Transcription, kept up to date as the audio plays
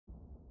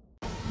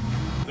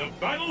The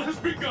battle has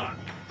begun!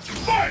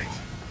 Fight!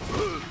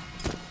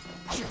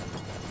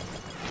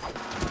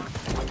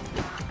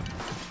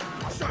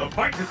 The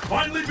fight has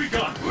finally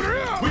begun!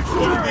 Which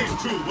one of these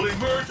two will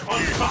emerge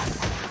on top?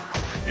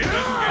 It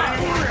doesn't get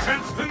any more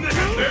intense than this!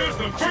 And there's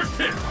the first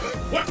hit!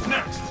 What's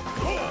next?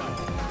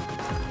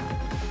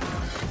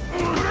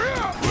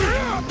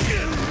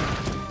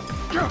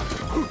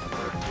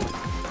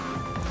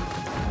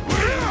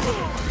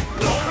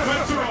 All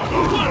bets are off!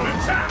 Let him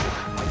attack!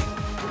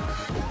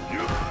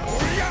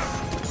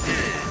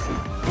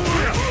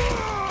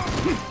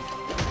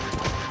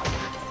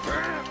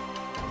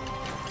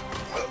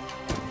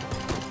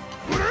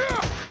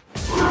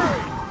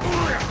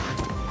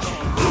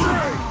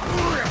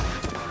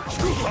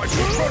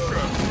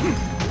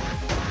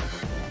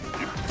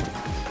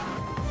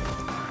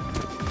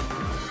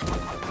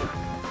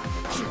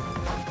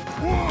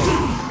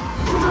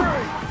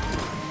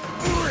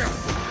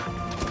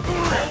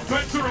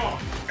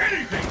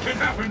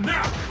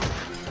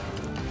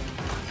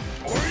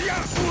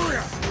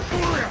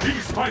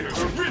 These fighters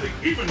are really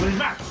evenly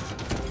matched!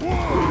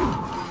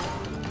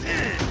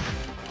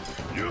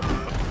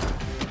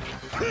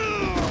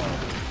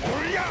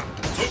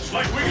 Looks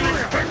like we can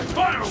expect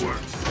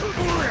fireworks!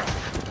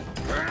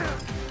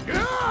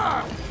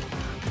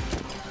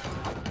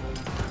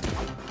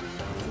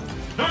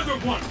 Neither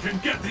one can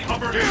get the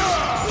upper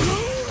hand!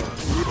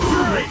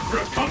 Wait for a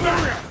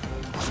comeback!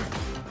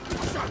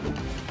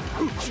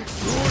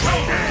 How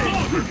much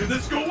longer can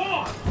this go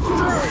on?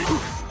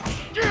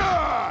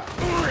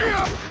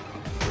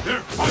 They're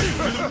fighting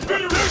to the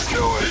bitter end!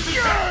 This is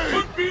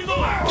could be the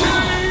last!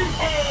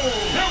 Oh!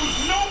 There was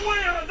no way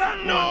out of that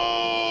one!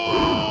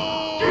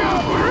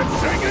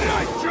 Second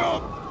I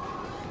jump!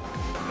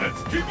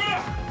 Let's keep it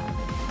up!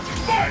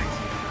 Fight!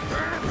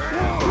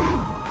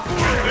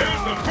 And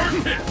there's the first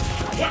hit!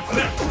 What's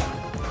next?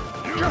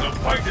 The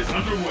fight is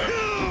underway!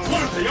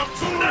 What are they up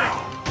to now?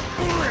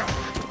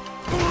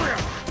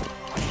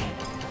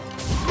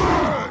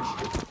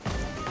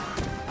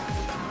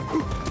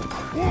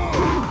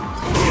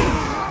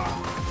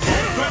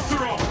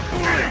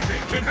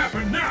 Anything can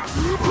happen now!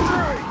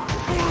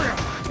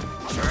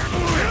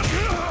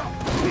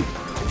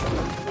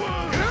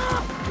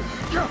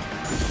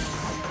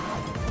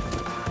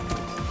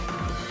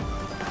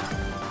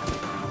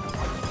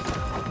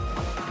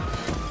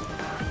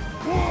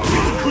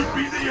 This could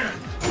be the end!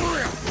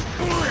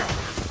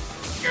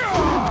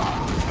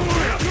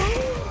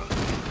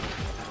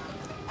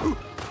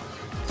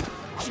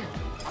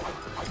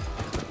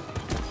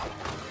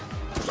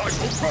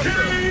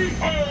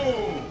 K.O.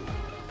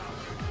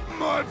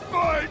 My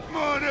fight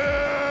money!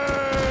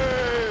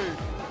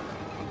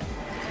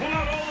 Pull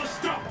out all the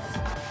stops!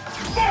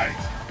 Fight!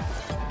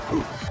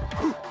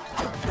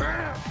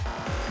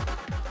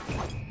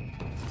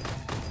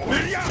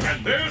 And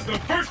there's the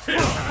first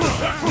hit! What's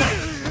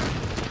next?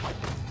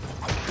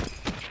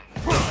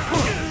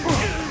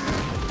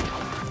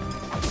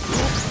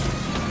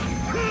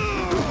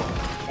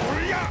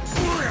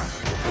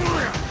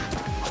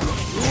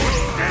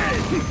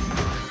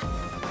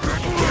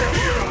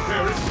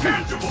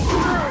 Tangible!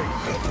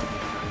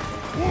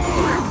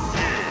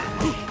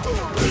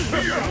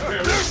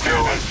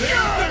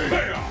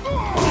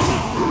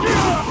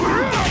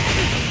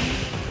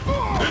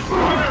 This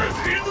fighter is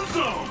in the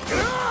zone!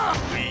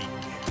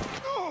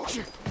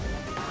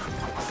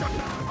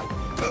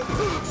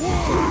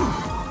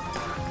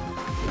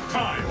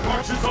 Time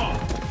marches on!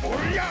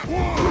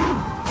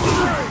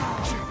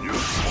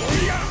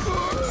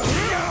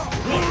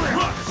 What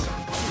rush!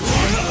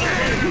 Another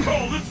way to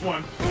call this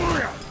one!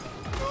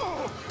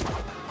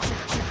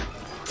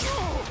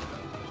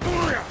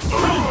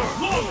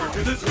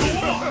 Can this go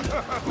on?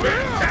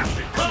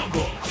 Fantastic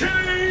combo!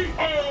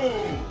 K.O.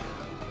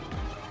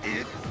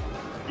 It's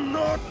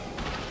not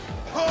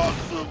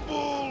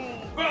possible!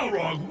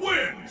 Balrog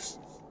wins!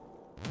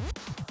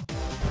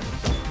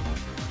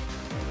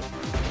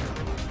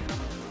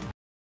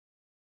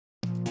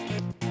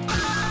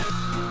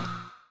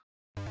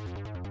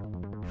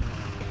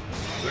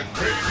 The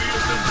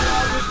craziest and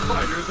wildest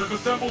fighters have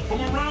assembled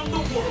from around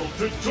the world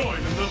to join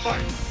in the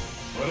fight.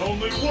 But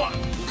only one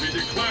will be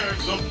declared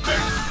the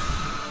best.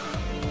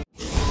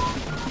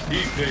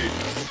 These days,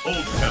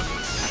 Old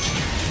Temple.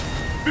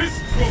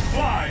 Fists will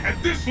fly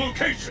at this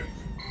location.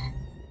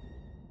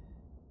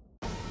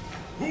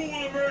 Who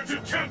will emerge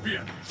a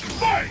champion?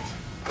 Fight!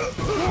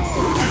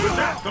 And with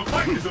that, the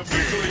fight is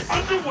officially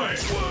underway.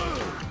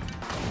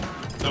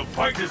 The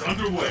fight is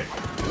underway.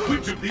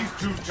 Which of these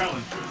two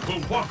challengers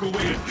will walk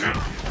away a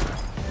champion?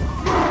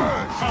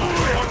 Time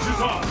marches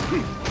on.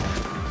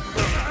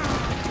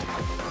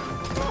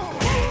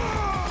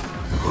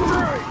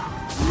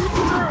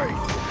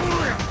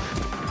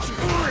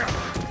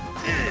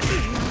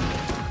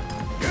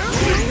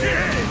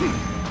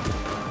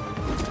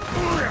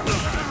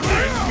 I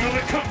smell a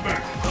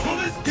comeback. Will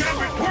this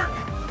gambit work?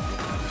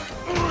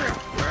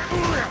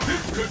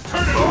 This could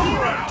turn it all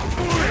around.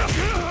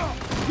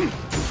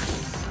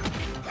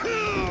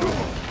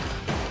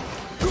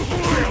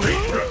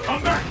 Wait for a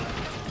comeback.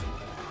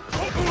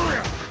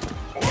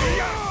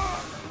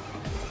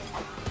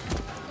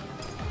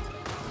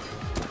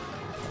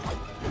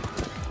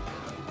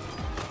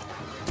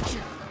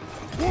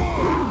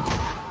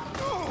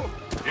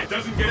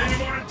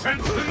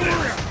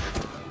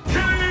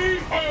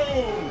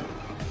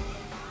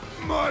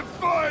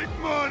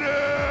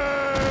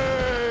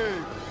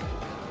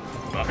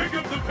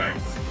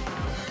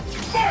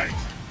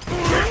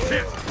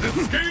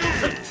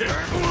 scales have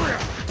tipped.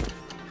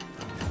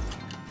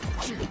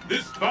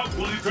 This bout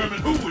will determine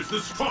who is the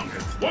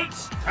strongest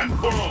once and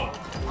for all.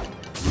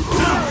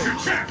 Now's your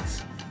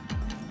chance.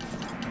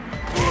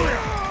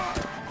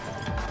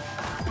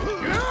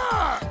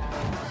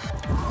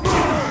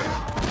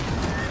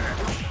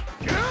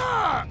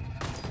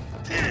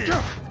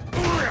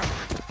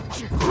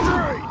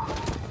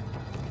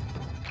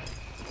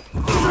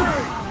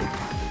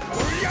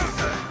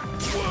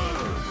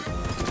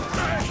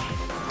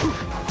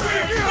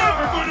 We're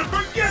never going to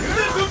forget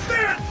this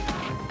event!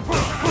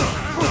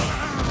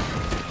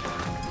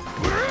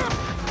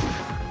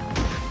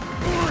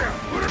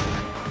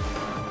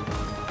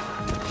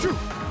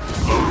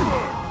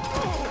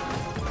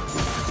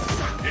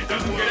 It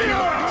doesn't get any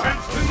more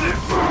intense than this!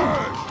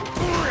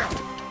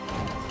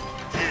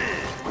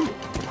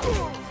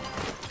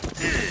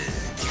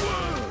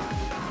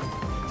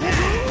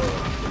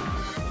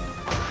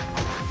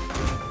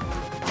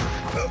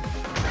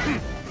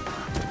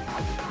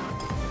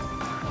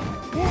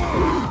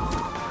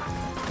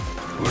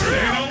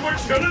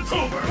 Till it's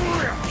over!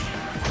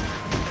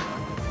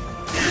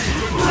 This is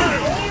a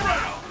winner all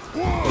around!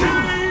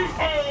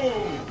 K.O.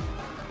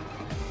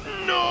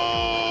 No!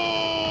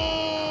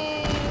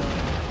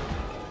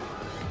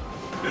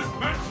 This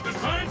match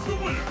decides the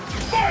winner!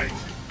 Fight!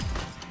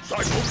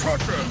 Psycho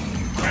Crusher!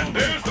 And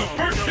there's the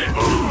first hit!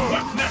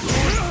 What's next?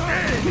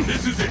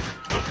 This is it!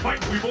 The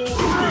fight we've all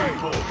been waiting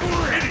for!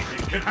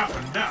 Anything can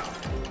happen now!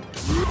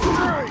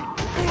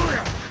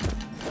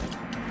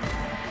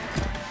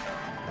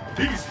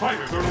 These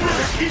fighters are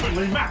really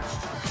evenly matched!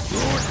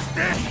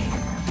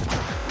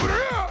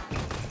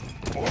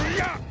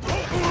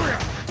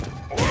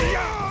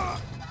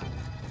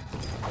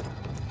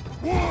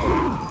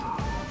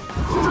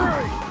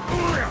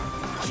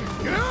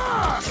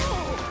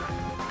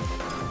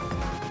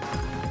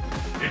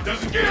 It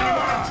doesn't get any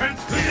more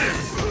intense than this!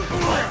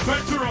 All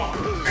bets are on!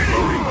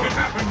 Anything can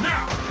happen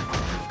now!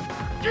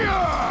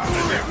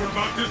 And then we're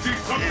about to see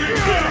something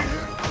big!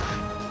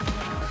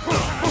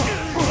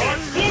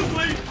 Watch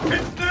closely!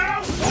 It's now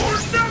or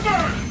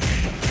never!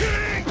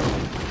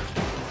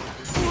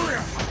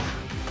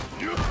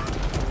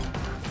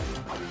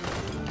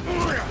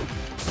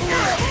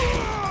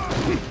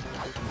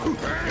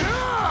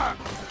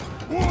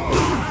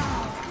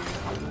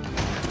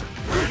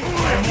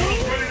 I'm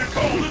almost ready to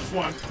call this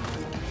one!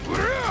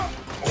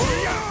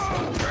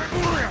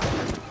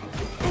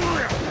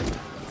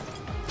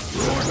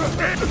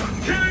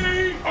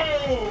 K.O.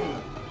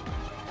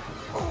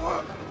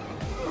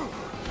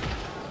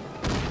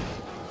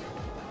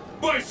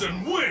 Bison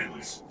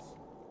wins!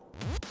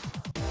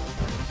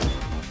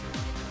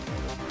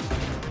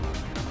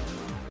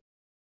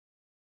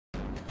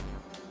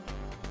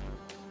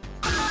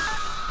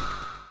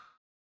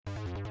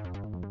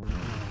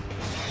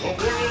 The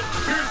world's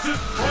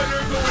fiercest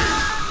fighter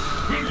awaits!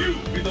 Will you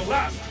be the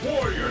last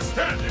warrior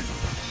standing?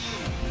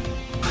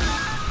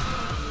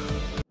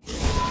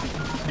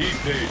 These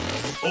days,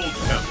 old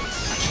peasants.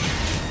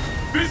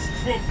 Fists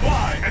will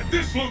fly at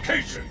this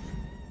location!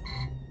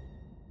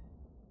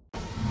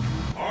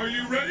 Are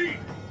you ready?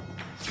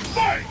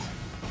 Fight!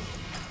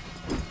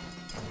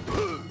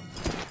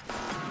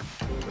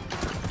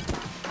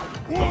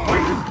 The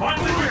fight has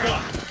finally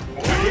begun!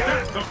 And with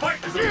that, the fight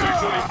is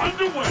officially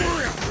underway!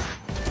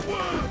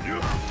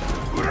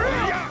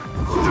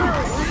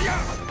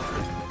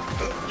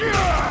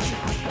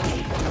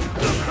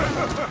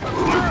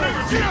 I've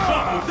never seen a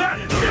combo that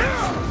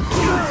intense!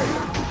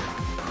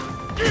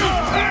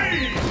 Hey!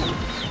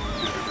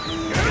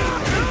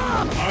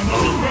 I'm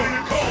almost ready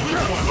to call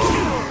this one!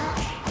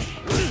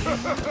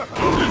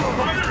 This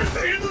fighter is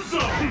in the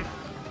zone!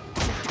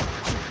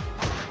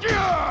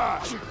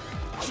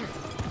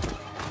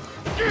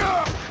 K.O.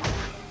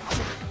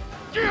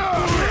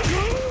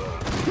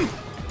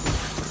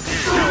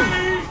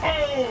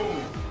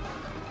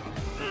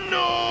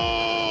 No!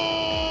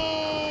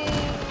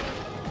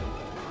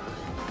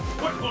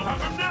 What will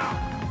happen now?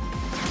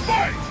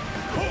 Fight!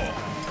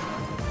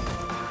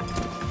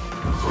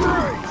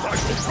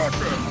 Psycho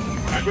Crusher!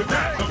 And with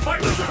that, the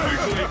fight is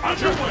officially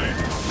underway!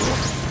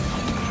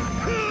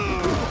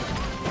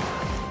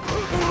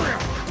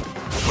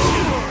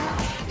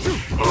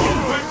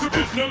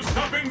 There's no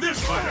stopping this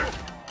fighter!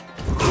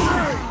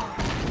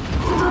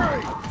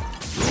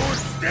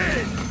 You're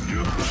dead!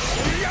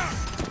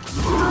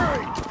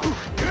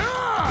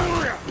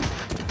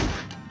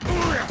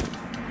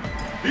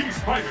 These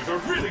fighters are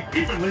really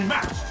evenly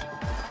matched!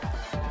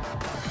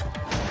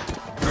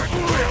 I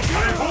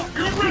hope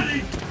you're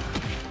ready!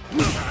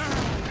 You're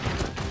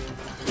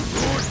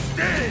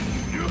dead!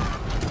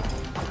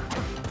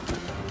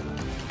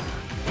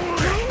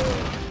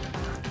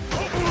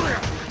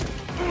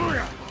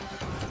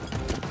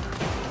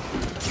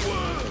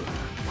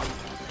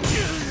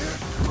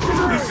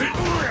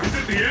 Is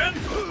it the end?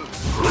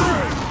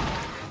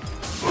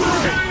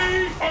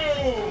 K.O.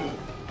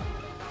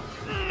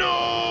 No!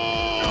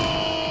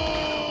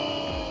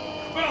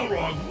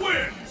 Balrog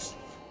wins!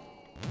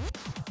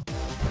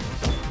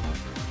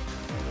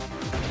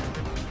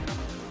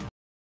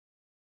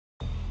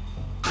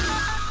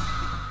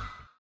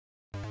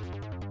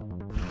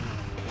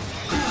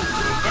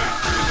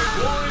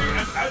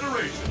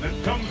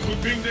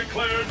 being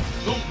declared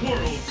the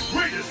world's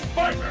greatest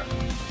fighter.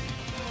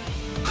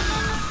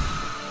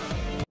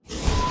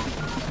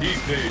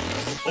 These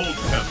days, old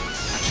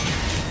peasants,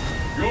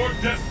 your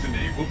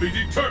destiny will be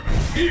determined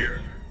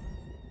here.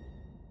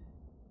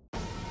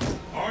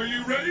 Are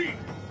you ready?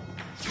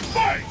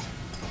 Fight!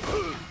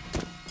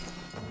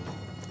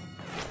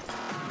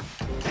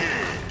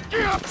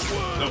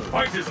 The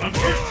fight is on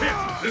first hit.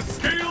 The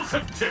scales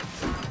have tipped.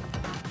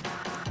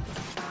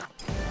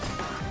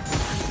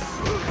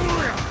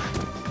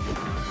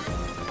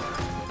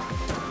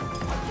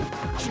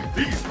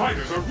 These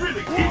fighters are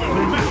really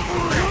evenly matched.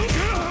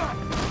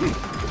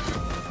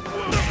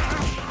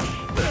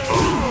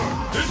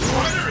 This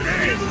fighter is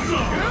in the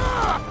zone.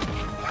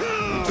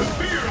 The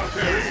fear out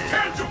there is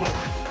tangible.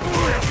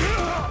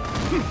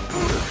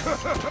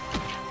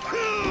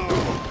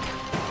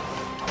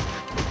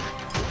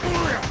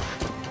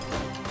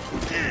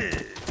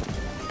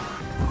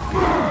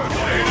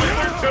 Stay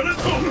over till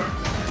it's over.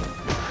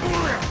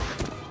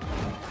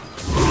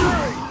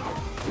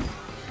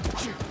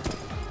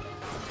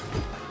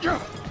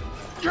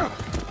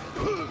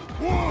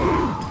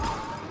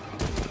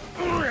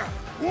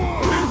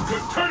 This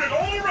could turn it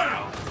all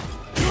around.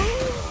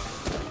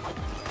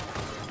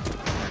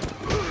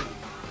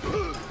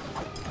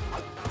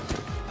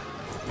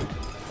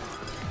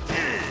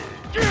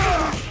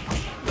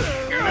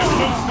 There's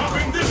no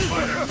stopping this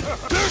fighter.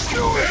 There's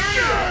no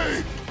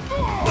escape!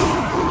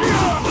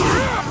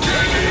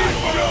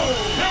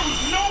 There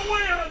was no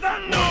way out of that.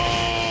 No!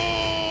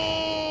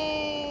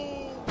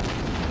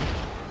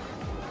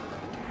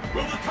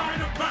 Will the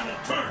tide of battle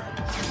turn?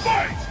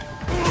 Fight!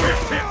 We're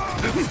tipped.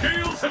 The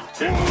scales have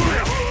tipped.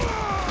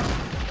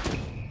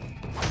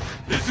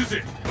 This is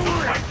it. The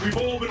fight we've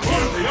all been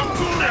wanting up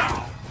to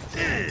now.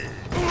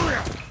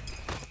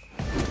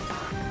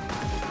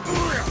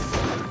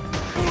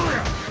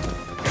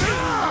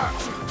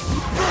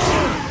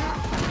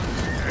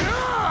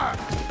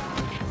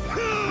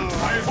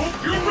 I hope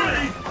you're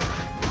ready.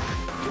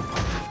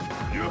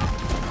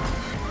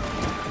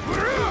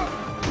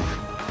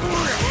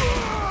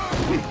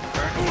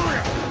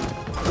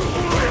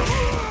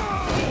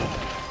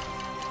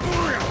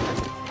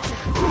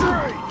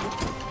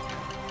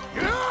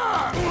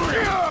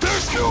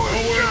 There's no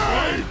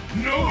escape!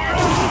 Nowhere to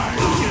hide.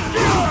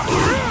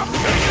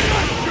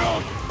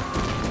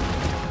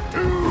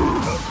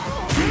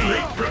 Too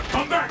late for a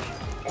comeback.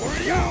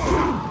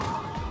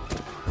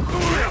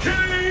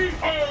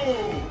 K.O.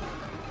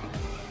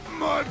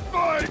 My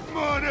fight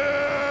money!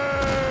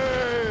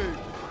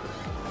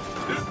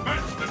 This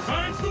match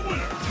decides the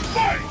winner.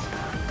 Fight!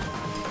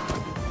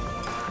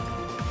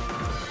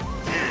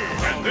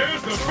 And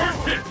there's the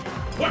first hit.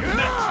 What's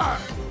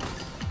next?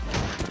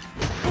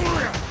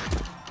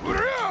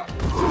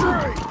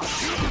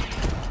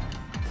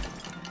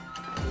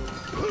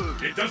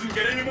 It doesn't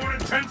get any more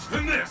intense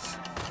than this.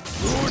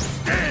 Lord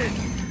stand!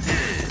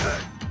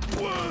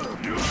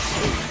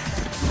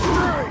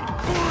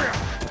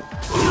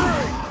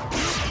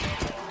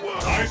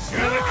 I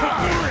smell a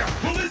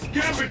comeback. Will this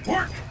gambit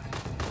work?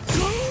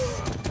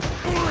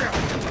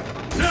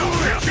 Now,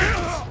 your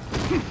chance.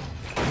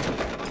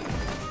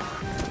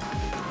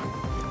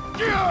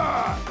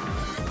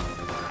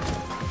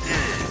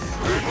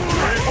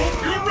 I hope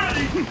you're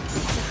ready.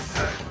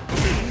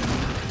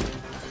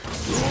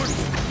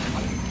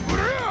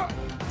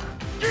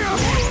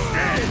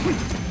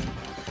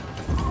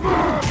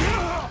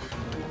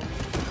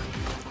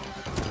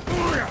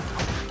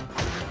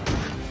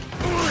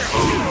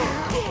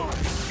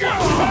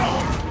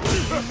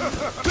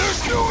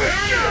 There's no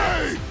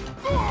escape!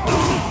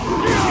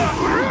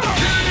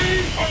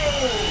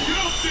 You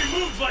don't see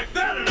moves like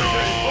that in a day,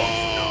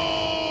 folks.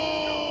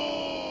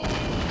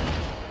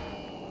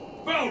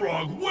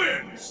 Balrog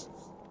wins.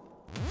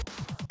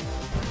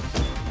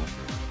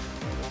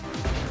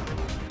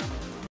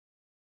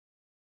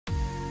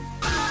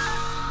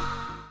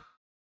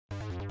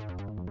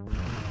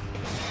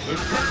 The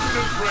curtain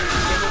is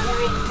raised on the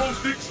world's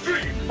most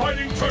extreme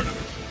fighting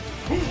tournament.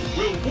 Who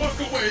will walk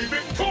away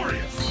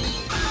victorious?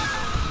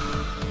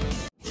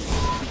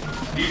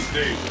 East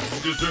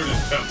Asia's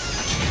deserted temple.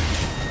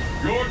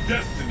 Your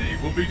destiny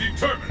will be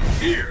determined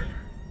here.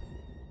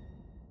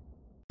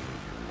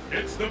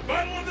 It's the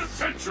battle of the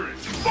century.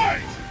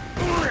 Fight!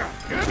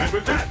 And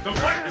with that, the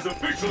fight is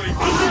officially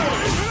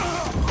underway.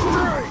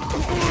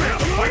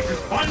 The fight has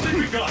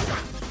finally begun.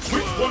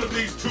 Which one of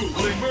these two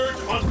will emerge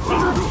on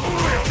top?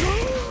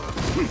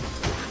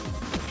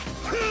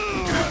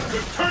 This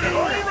could turn it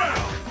all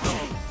around.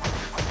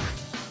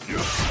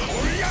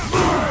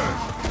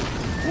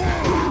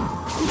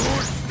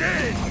 Lord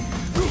stand!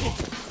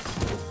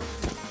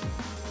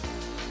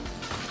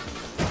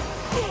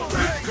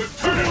 This could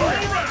turn it all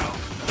around.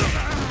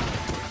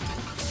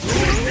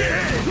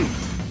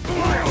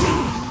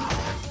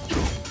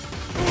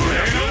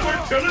 Ain't over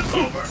till it's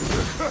over.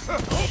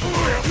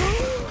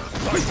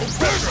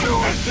 There's no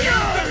And there's the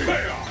escape!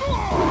 payoff.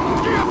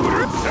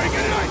 Take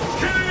it out!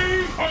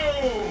 K.O.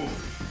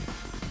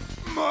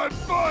 My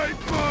fight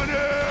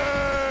money!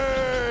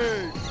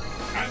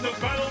 And the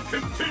battle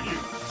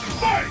continues.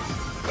 Fight!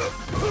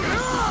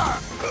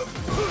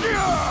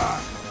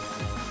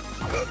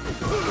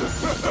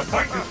 The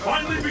fight has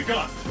finally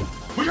begun.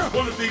 Which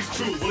one of these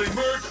two will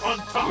emerge on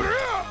top?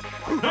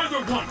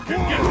 Neither one can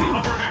get the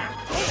upper hand.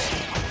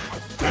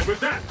 And with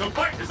that, the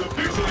fight is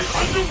officially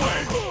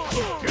underway.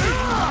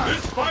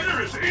 This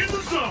fighter is in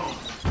the zone.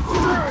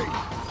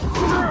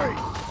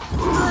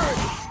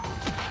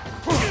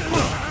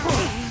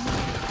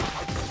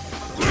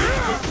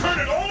 Let's turn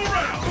it all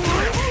around.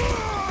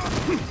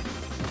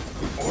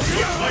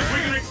 Looks like we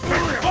can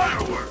expect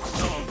fireworks.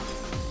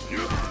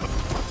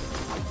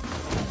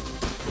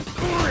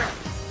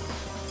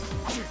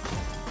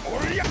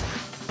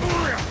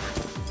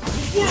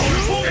 World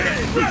is holding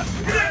its breath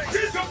in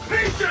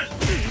anticipation!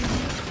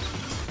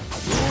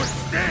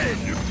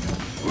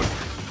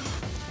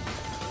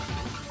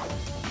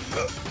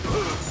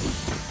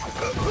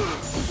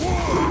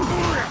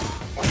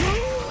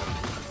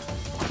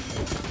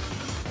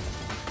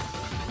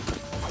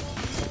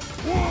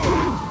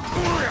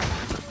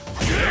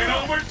 It ain't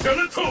over till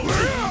it's over!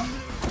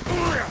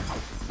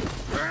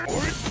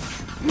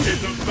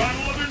 It's a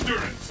battle of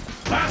endurance.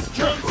 Last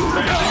chance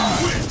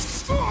standing wins!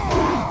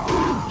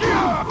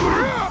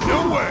 No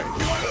way!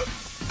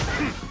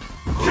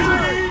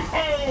 K.O.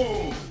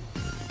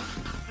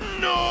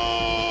 No!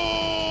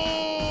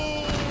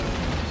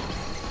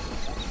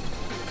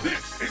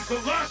 This is the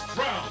last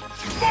round.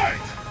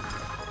 Fight!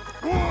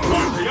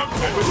 Mark the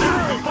upset with this.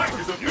 The fight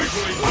is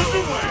officially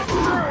underway.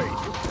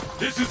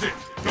 This is it.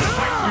 The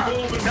fight we've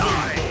all been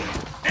waiting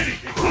for.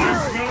 Anything. I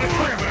smell a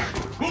comeback.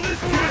 Will this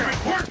gambit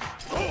work?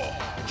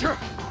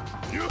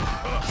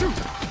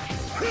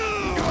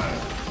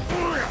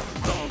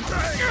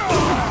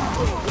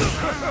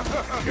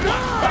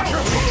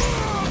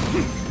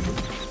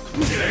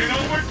 It ain't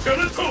over till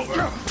it's over.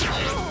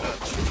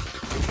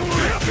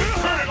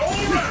 Turn it all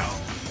around.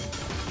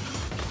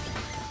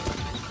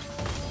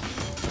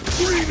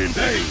 Screaming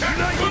pain!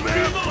 That could be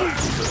the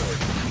last.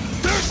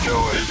 Let's do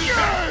it!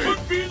 That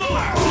could be the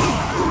last.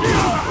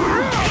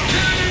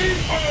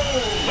 K.O.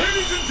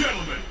 Ladies and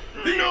gentlemen,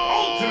 the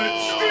ultimate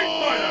street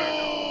fighter.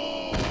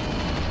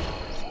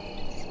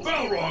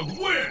 Balrog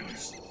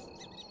wins.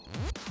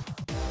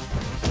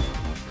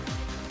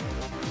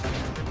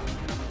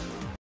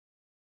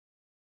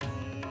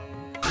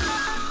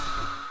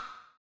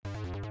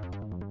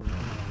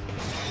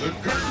 The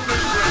curtain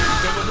is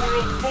raised on the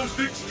world's most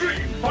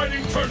extreme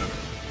fighting tournament.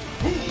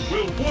 Who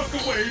will walk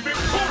away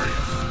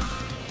victorious?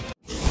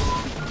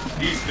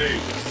 These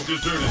days,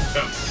 deserted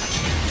temple.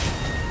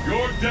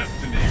 Your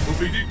destiny will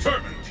be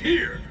determined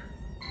here.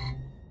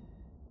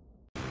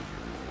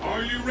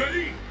 Are you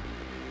ready?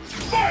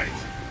 Fight!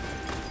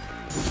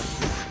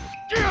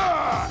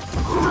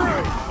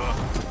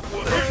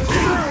 First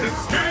hit, the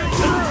scale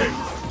tilt.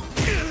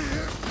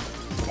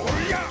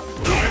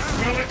 I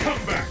smell a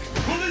comeback.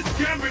 Will this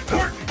gambit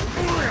work?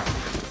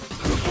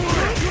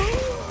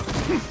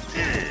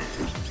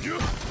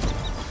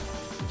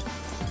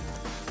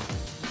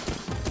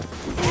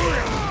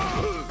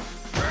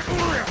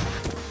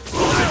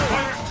 This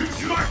fighter's too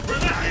smart for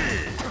that.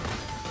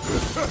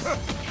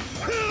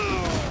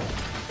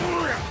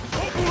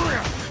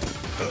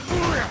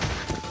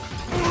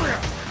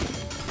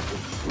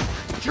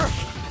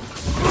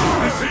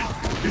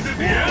 Is it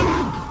the end?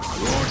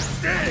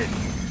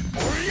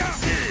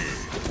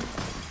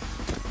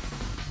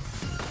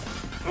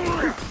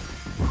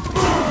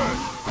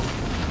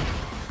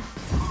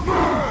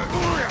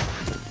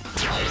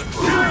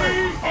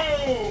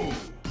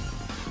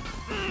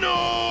 No!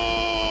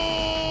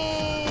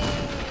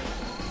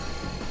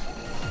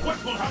 What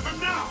will happen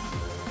now?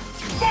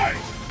 Fight!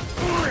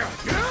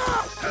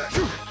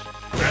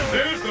 And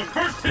there's the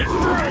first hit.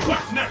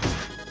 What's next?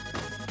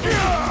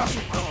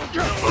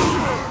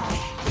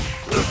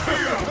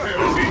 Hey out there,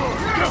 team!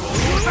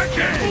 I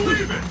can't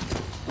believe it!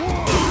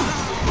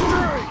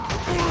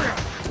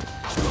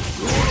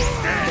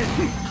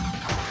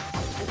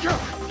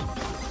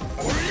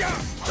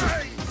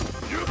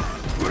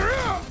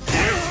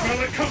 I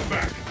smell a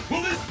comeback.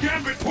 Will this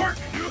gambit work?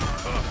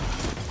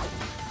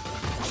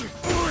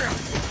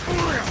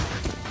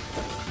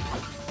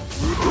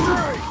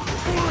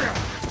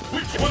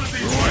 Which one of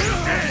these fighters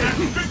can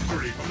snatch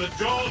victory from the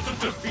jaws of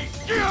defeat?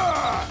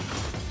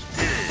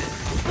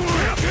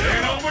 It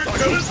ain't over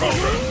till it's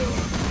over.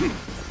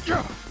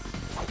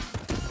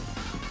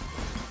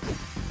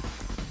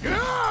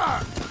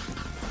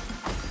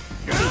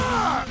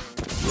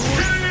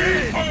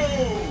 K.O.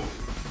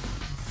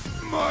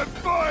 My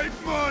fight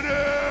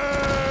money!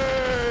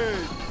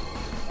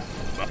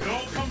 It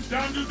all comes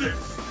down to this.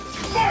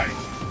 Fight!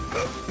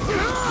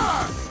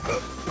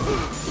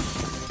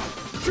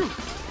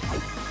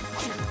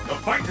 The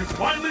fight has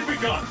finally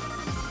begun.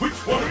 Which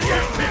one of you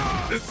has hit?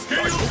 The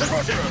scale has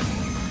tipped.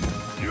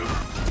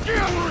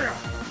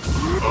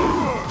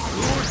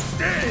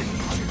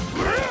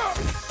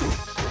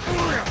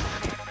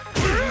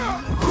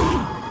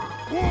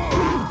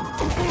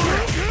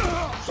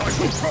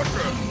 Psycho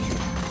Crusher!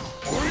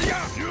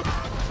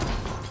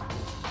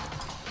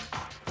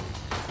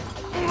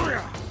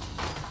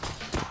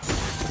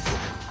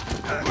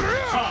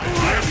 Time.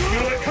 I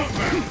smell a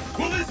comeback.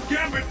 Will this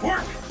gambit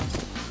work?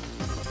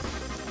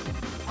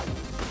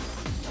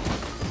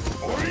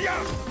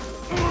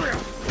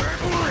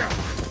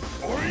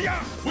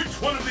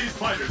 these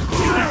fighters will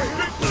next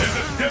victim. There's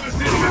a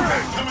devastating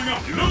attack coming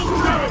up. No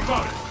doubt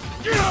about it.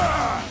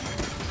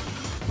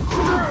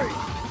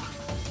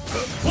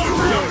 Watch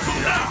out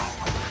now!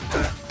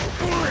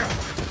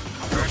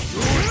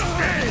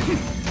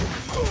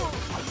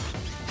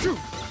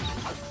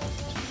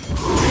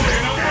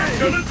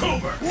 Until it's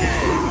over!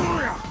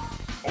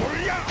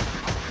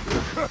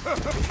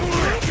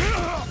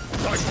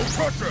 Psycho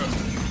Crusher!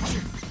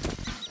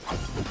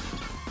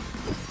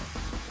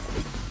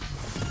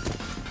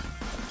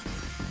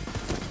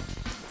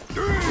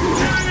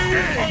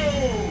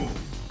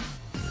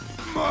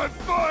 My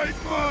fight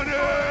money!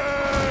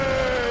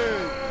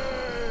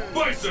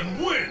 Bison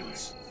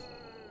wins!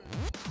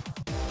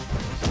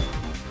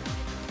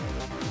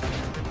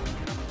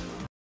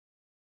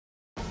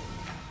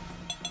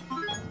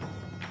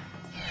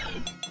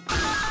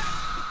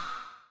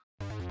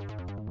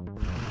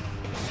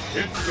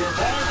 It's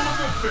survival of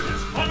the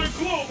fittest on a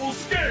global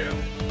scale!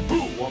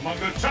 Who among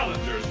the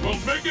challengers will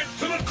make it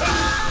to the top?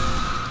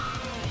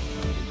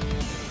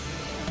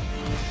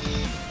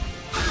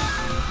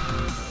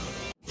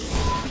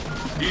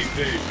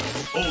 Evening,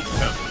 Old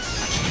Temple.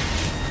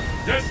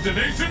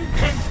 Destination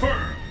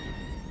confirmed!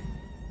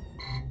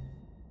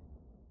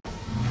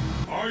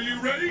 Are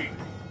you ready?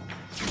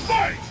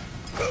 Fight!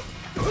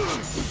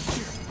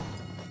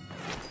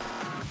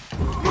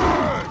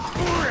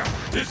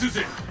 This is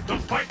it! The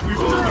fight we've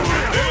all been.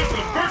 There's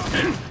the first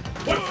hit!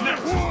 What's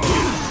next?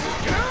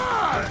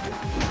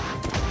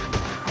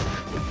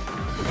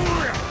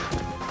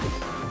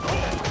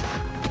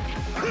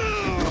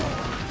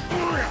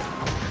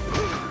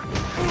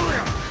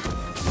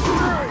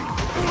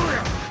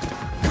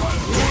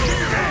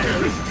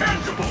 It's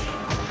tangible!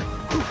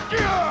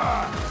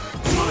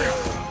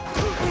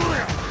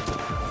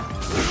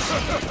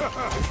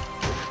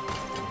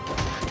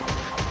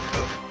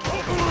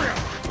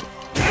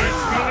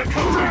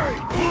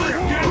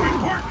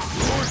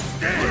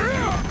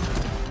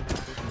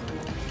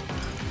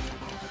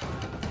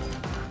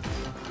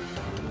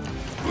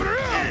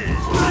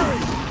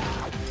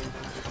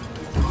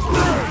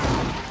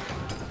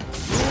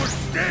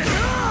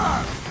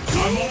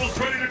 I'm almost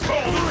ready to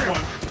call this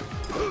one.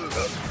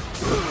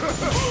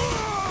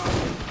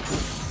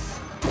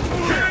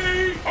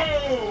 K.O.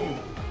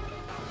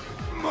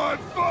 My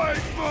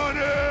fight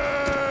money!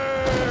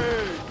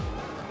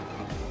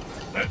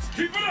 Let's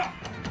keep it up.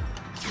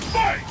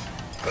 Fight!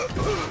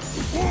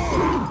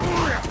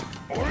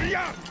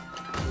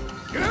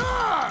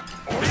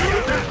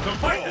 The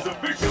fight is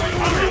officially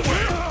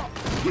underway.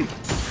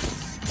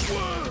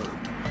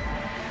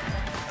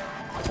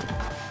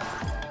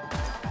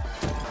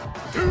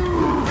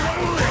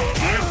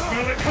 I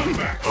smell a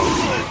comeback.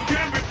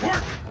 Damn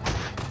important.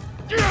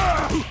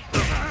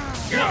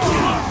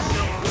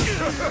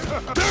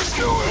 They're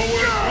doing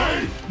Nowhere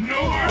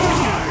Nowhere to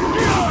hide.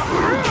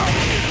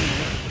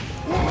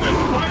 This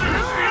fighter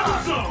is in the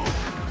zone.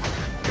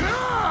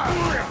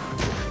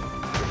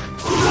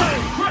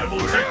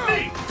 Incredible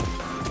technique.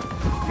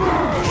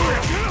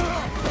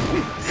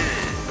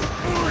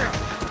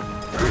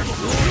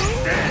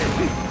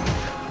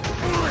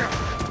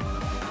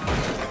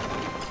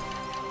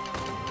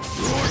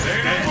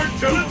 And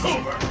until it's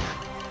over.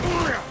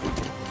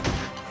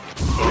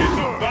 It's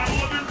a battle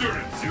of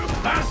endurance.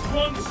 Last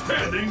one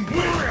standing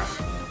wins.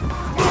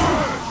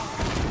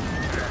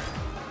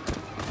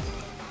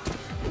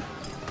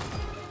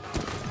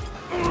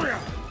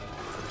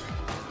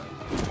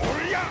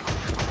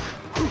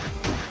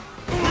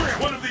 Which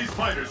one of these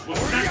fighters will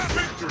snatch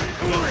victory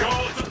from the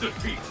jaws of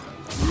defeat?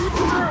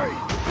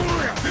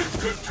 This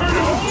could turn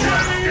out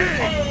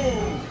K.O.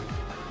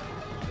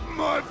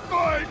 my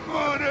fight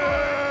money!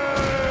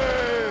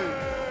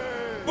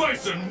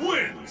 Bison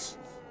wins!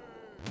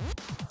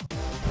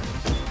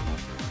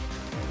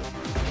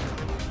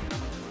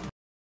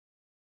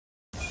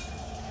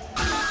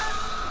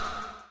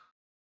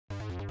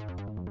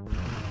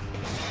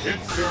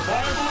 It's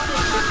survival of the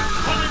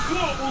fittest on a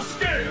global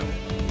scale!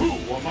 Who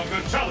among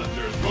the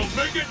challengers will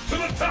make it to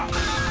the top?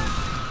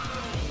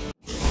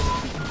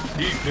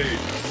 Evening,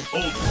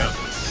 Old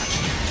Temple.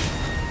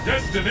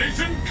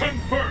 Destination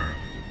confirmed!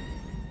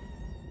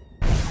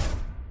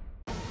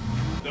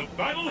 The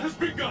battle has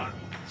begun!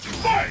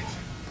 Fight!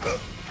 The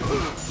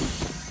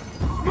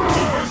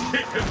first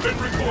hit has been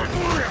recorded!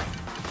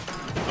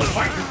 The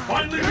fight has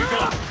finally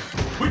begun!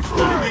 Which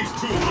one of these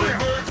two will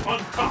emerge on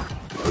top?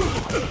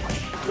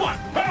 What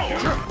power!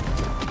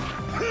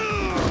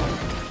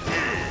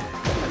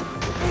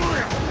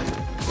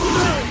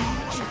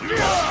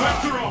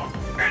 Sweats are on!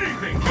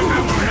 Anything can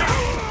happen now!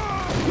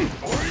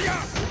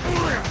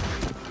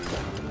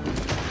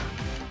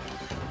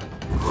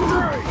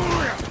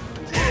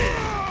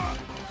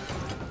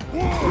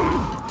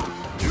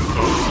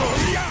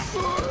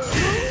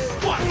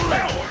 What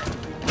power!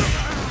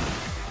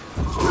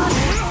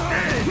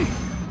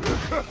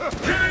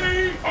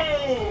 K.O.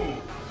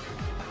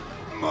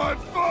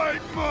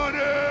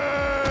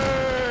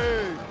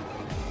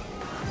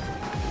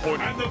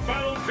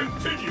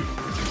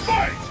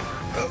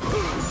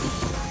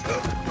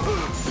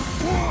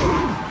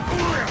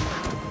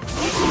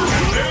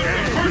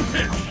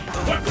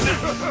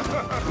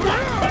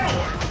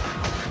 Power!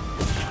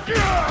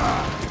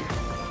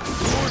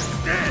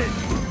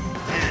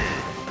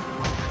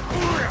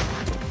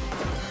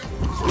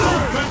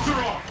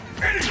 Venture off!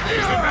 Anything can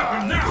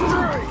happen now!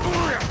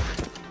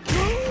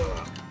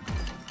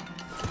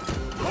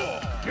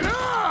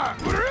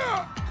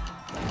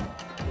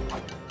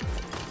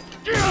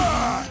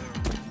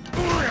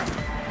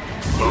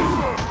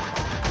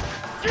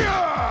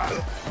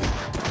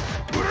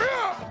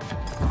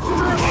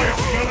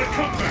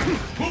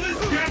 Will this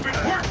gambit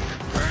work?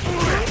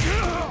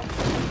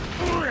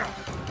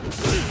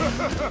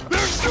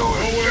 There's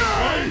nowhere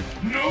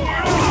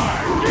Nowhere to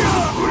hide!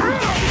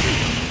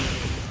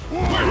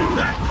 Where did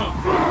that come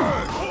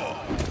from?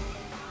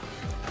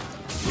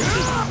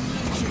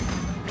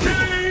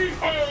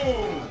 K.O.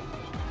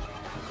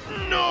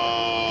 No!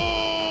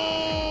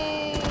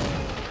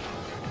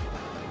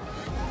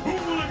 Who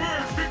will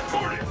emerge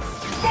victorious?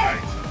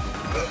 Fight!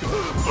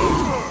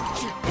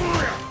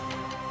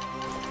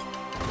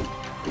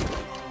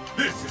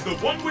 This is the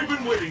one we've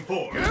been waiting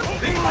for! The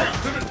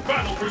ultimate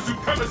battle for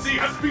supremacy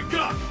has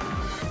begun!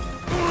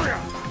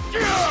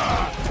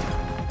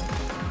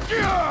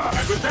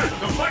 And with that,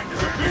 the fight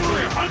is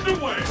officially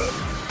underway!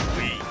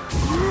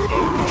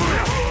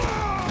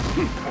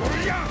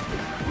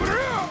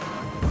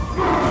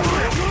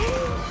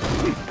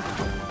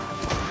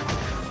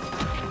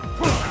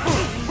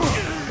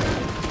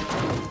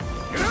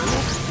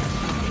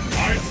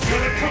 I've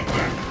got a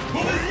comeback!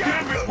 Will this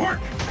gambit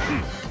work?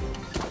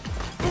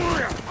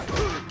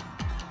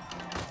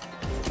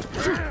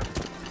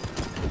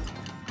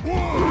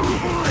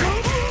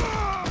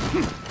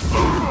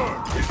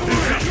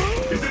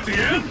 Is it the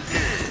end?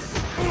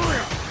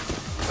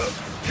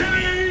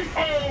 K.O.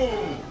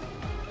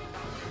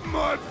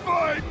 My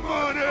fight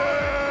money!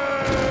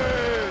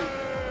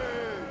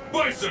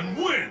 Bison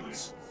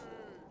wins!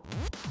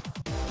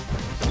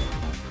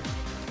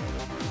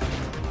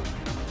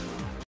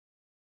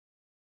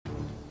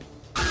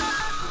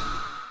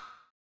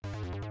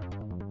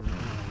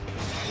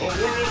 The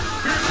world's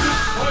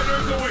fiercest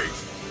fighters await!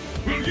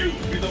 Will you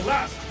be the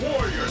last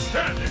warrior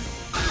standing?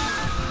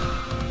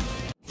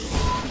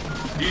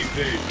 These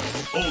days,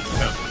 Old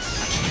Temples.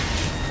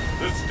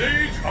 The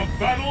stage of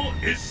battle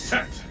is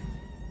set!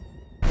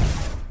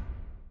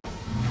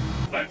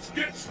 Let's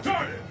get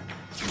started!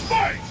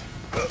 Fight!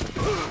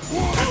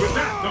 And with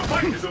that, the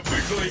fight is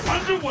officially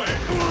underway!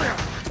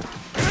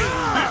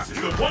 This is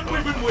the one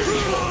we've been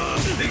waiting for!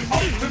 The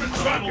ultimate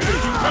battle to a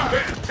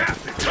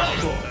fantastic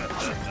combo!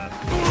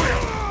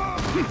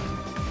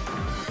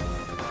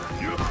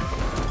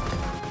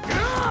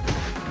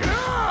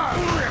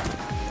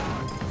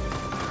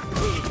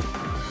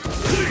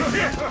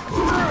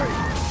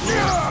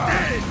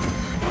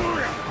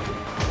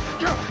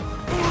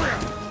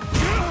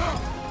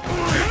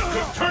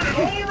 Just turn it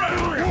all around!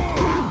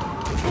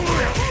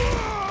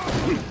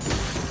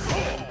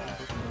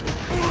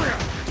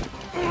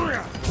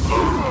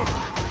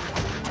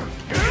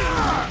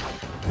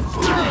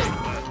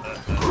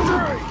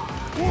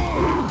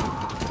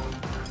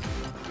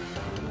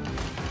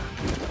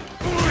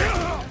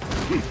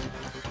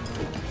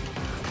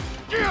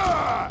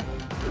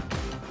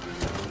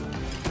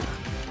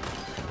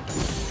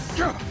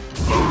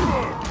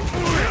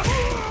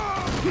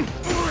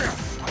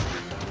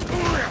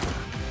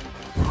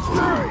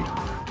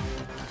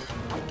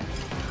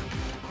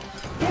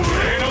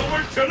 Ain't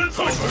over till it's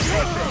over!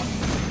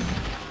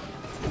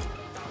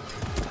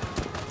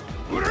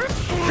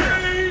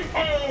 K.O.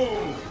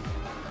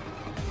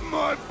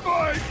 My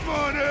fight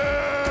money!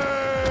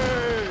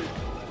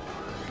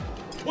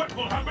 What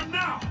will happen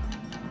now?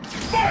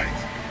 Fight!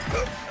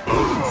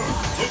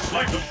 Looks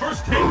like the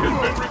first hit has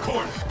been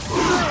recorded.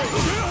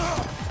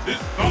 This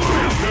bout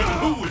will determine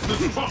who is the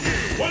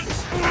strongest once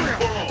and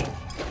for all.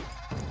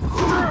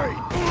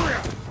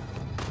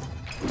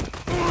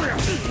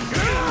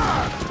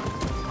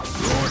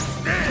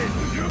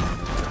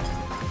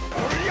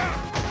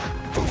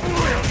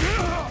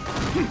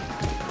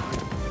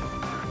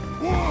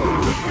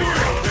 The fear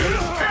out there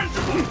is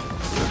tangible.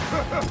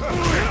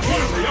 What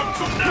are they up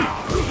to now?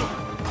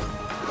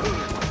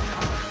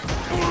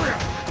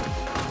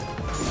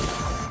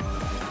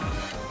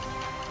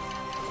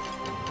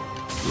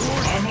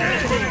 I'm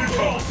almost ready to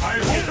go. I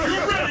hope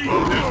you're ready.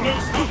 There's no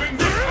stopping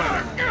this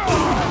fighter.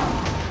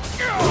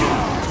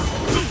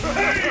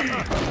 Hey!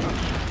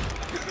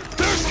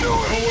 There's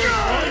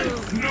nowhere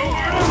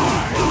Nowhere to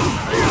hide.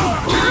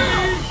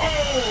 Oh!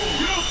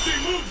 You don't see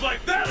moves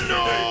like that every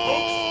day,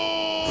 folks.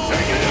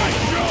 Take it out,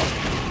 Joe.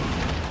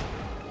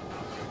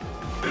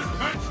 This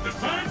match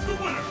decides the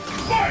winner.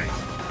 Fight!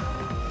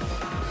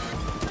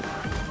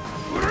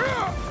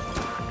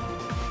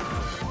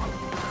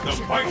 The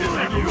fight is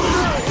underway,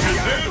 and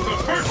there's the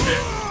first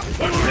hit.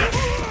 What's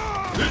next?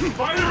 This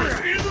fighter is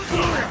in the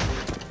zone.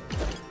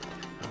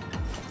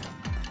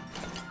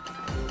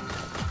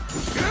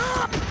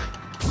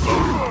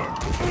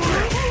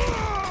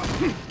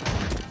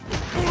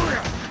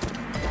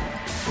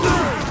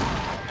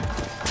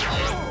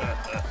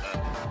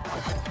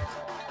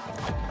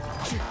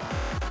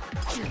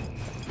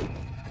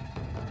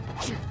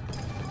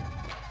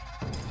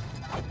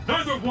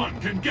 Neither one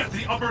can get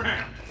the upper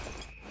hand.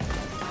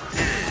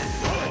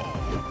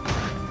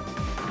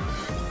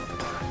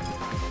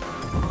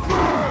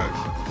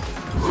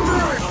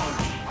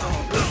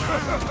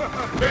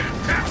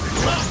 Fantastic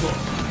combo!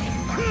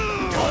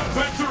 All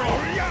bets are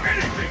off.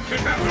 Anything can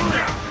happen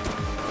now.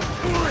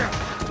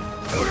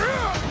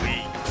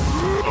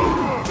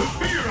 The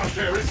fear out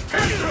there is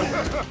tangible.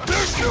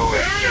 There's no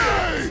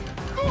escape!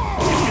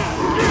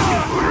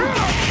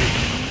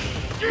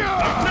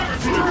 I've never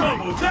seen a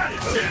combo that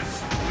intense.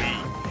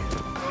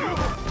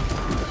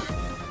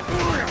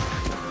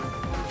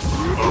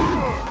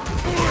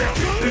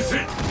 Is this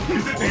it?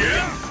 Is it the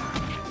end?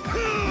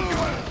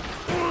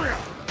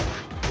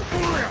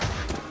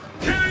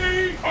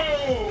 K.O.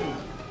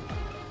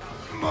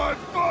 My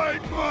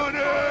fight money!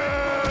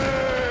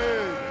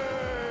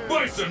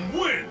 Bison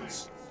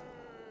wins.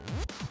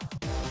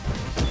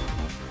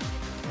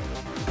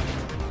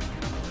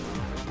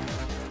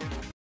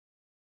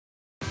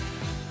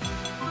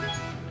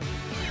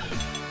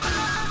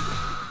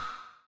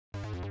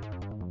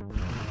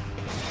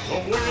 The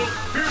world's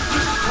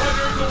fiercest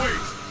fighters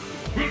awaits.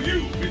 Will you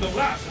be the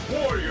last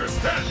warrior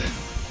standing?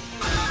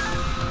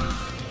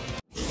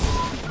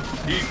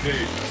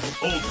 Evening,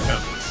 Old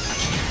Temple.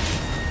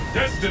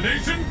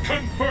 Destination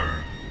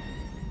confirmed.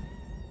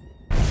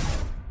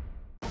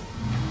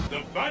 The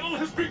battle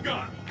has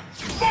begun.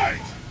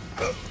 Fight!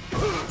 How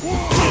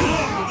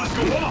long will this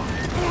go on?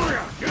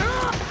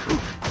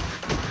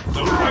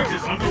 The fight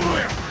is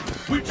underway.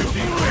 Which of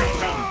these rare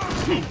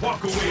challengers will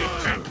walk away a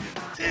champion?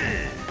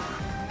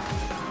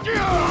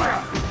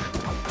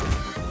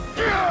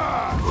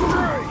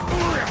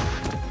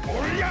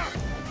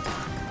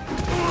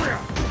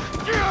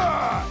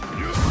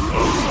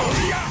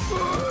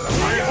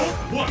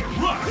 What a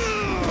rush!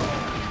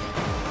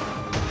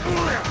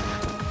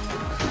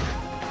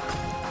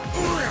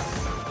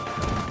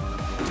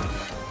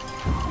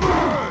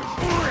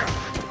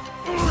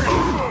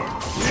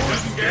 It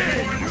doesn't get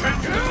any more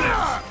intense than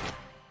this!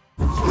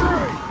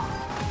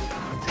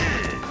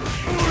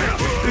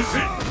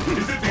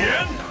 Is it the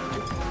end?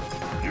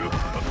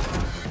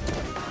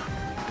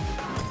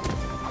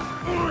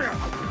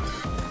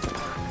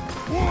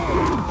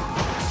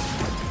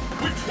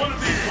 Which one of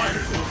these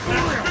fighters will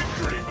snatch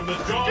victory from the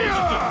jaws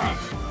of defeat?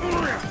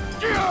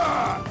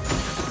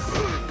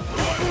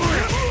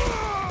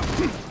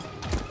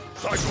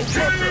 Psycho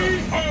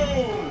K.O.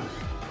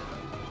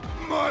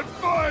 My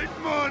fight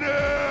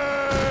money!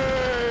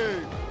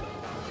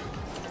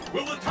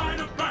 Will the tide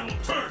of battle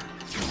turn?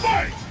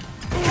 Fight!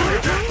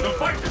 The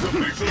fight is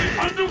officially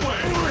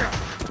underway!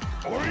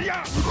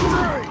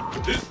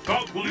 This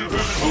bout will determine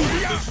who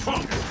is the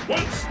strongest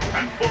once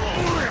and for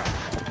all!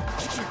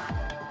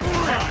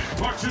 Time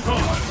marches on!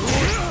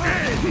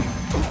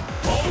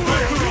 All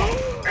bets are off!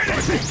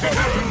 Anything can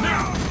happen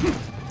now!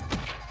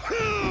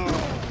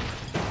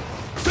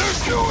 There's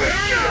no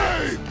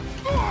escape!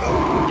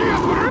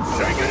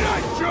 Take it, I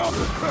jump!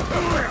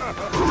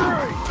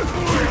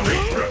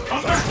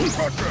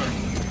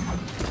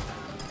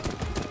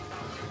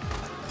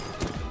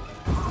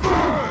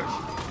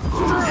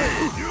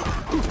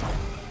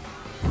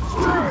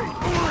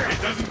 It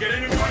doesn't get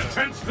any more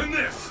intense than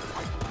this!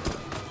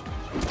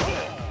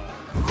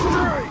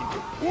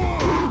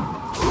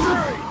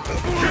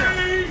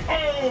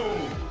 K.O.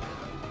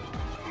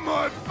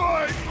 My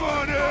fight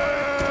money!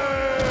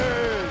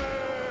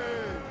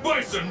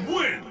 Bison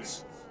wins!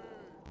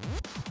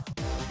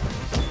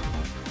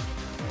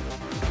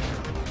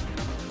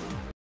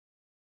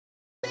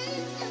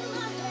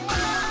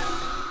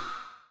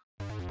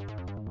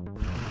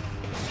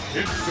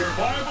 It's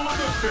survival of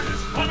the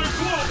fittest on a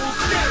global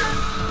scale!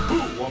 Who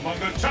among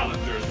the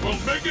challengers will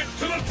make it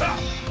to the top?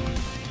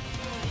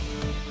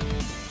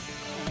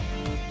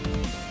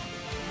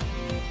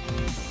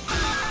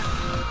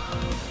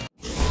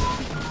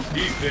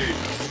 Evening,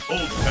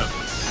 Old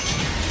Temple.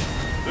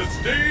 The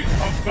stage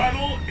of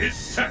battle is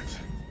set.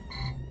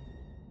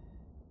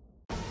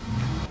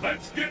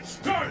 Let's get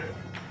started!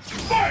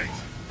 Fight!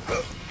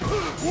 The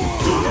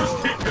first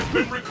hit has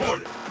been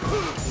recorded.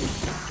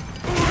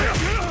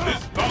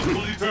 This bout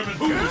will determine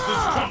who is the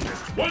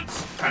strongest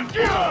once and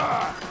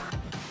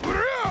for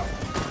all.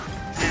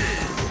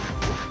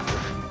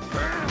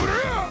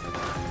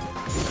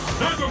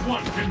 Neither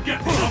one can get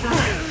the upper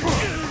hand.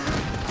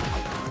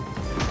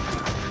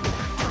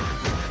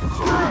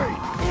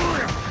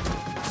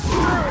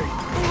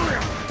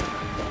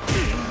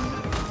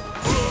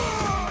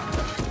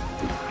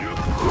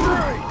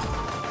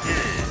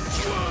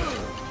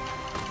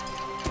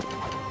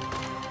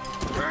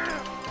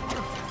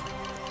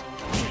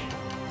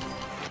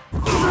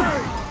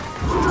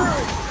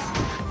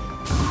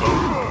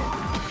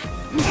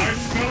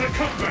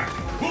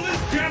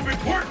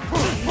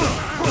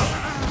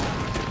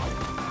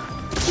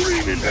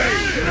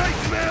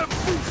 Nightmare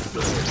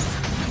booster!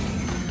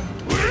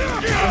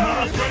 I'm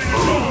almost ready to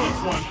call this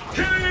one.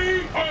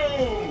 K.O.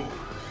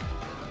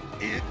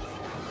 It's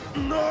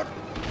not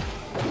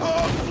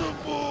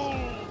possible!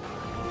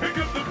 Pick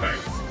up the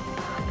pace.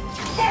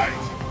 Fight!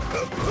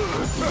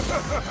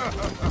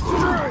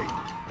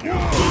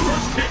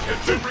 first hit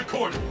has been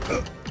recorded.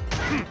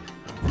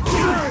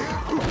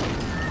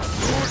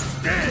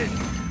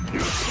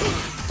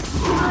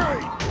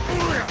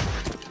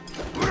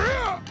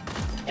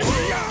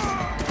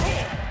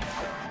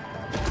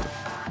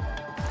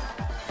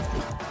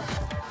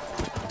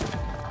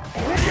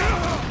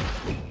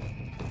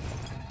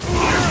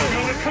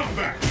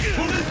 Comeback!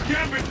 Will this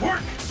gambit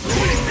work?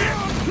 Please hit!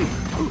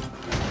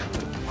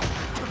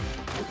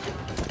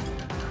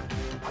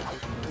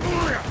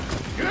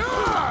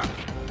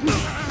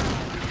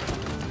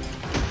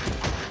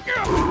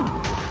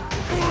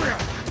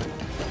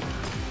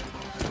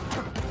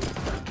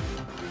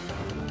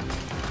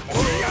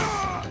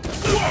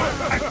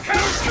 I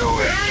can't do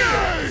it!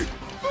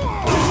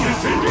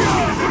 Is it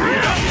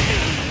real?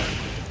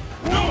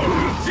 No one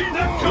could have seen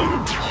that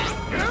coming!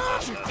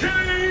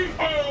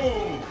 KO!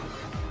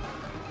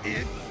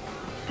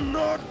 It's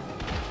not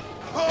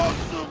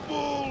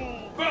possible!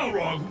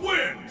 Balrog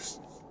wins!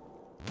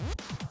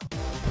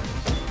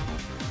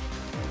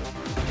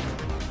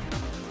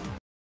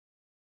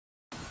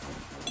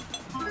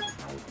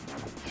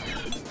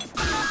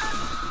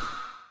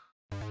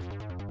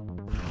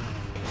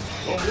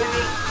 The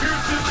world's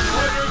fiercest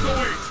fighters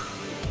await!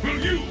 Will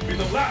you be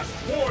the last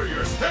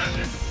warrior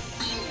standing?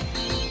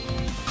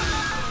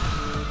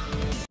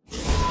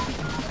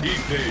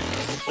 Evade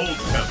Old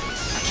Temple.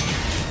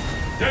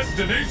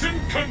 Destination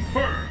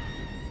confirmed!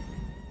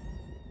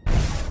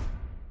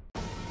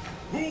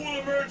 Who will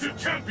emerge a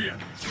champion?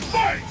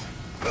 Fight!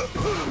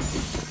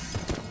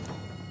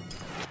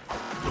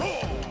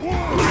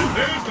 And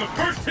there's the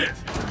first hit!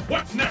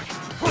 What's next?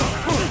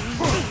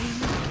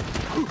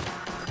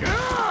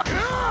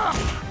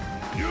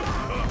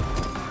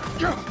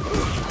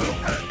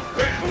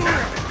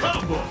 Fantastic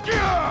combo!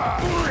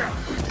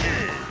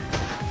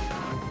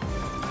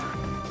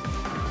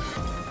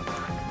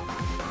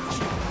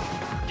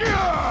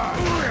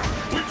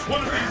 Which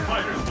one of these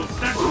fighters will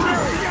snatch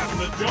victory from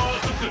the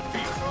jaws of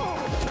defeat?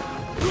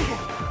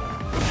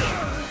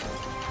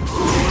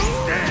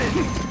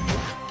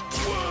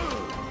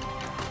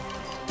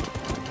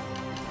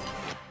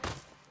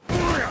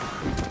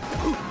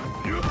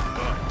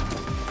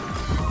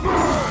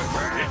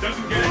 It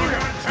doesn't get any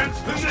more intense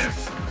than this!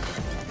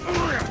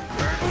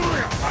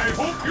 I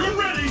hope you're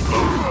ready!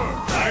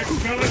 I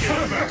smell a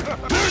comeback!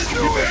 Let's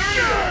do it!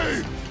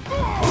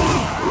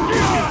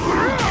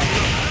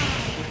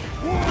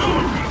 No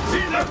one can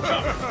see that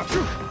coming!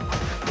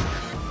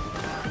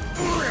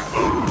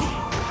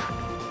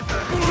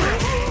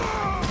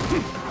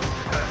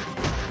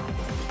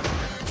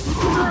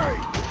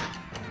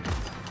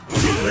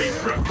 Too late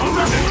for a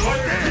comeback and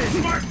fighters too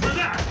smart for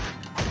that!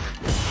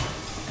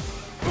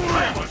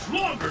 How much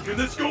longer can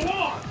this go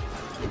on?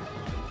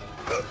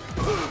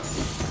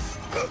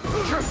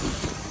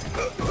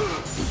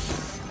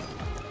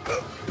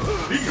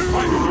 These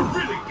fighters are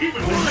really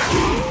evenly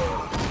matched!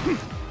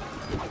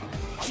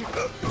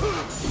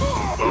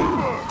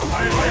 I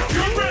hope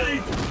you're ready!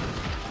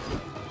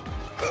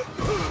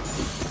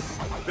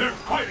 They're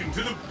fighting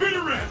to the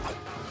bitter end!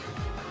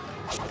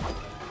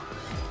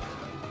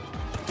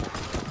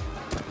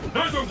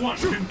 Neither one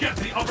can get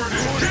the upper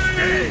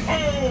hand!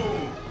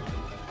 KO!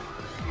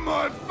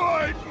 My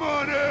fight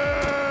money!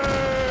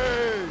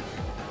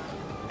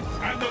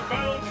 And the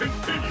battle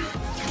continues!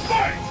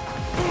 Fight!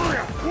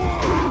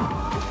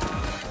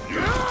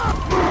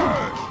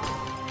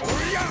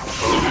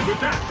 And with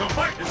that, the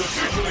fight is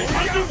officially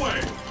underway!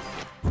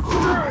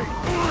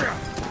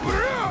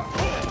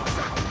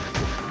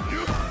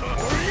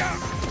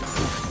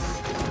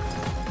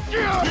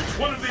 Which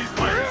one of these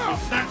fighters will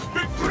snatch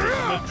victory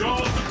from the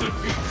jaws of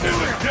defeat? There's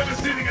a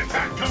devastating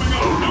attack coming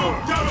up, no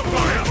doubt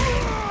about it!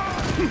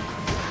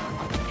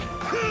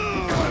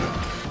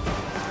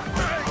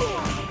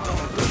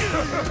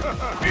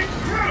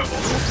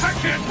 Incredible! I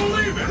can't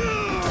believe it!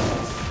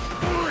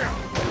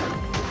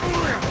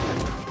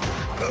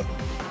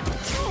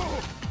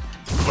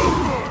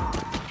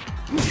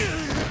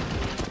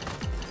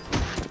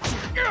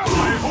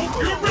 I hope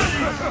you're ready!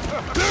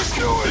 Let's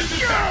do it! This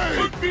attack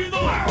could be the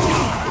last!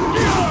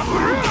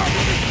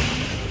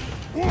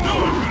 No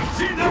one could have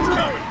seen that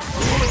coming!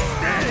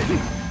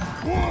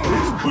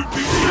 This could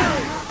be the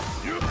end!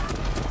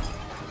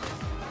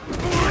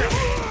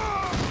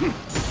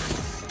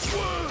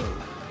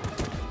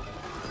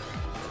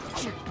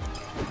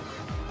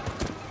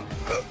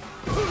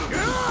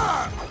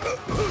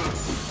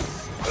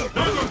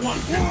 Neither one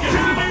can get in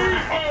the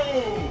ring! Oh!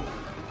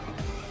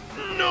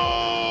 No!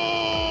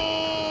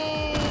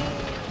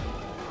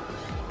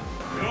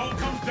 It all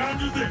comes down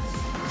to this.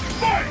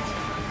 Fight!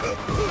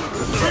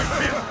 First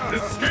hit, the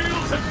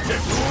scales have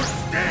tipped towards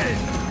dead.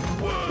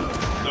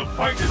 The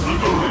fight is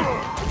underway.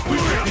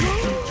 Which of these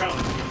two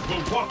challengers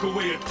will walk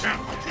away a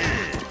champion?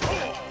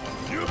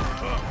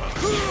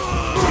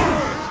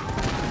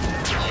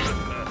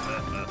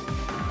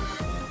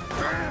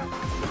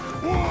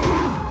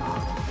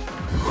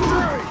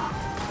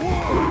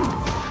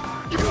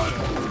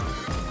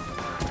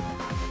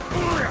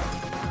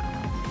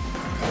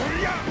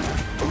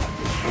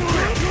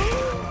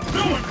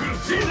 No one could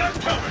have seen that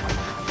coming!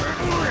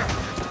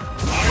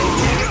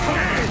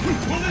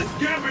 Will this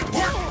gambit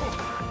work?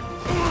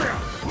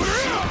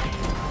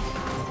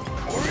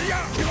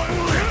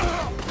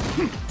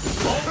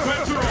 All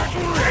bets are off.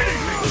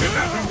 Anything can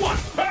happen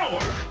once.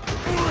 Power!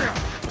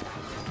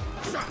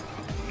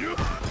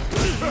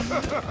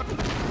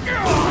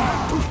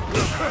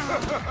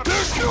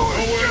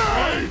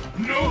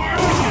 Nowhere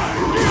to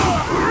hide!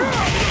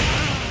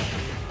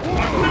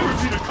 I've never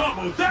seen a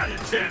combo that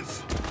intense!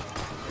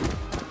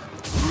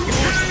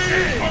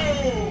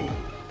 Oh!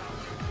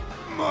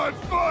 My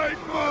fight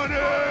money!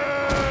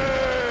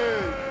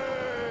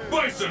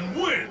 Bison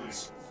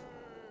wins!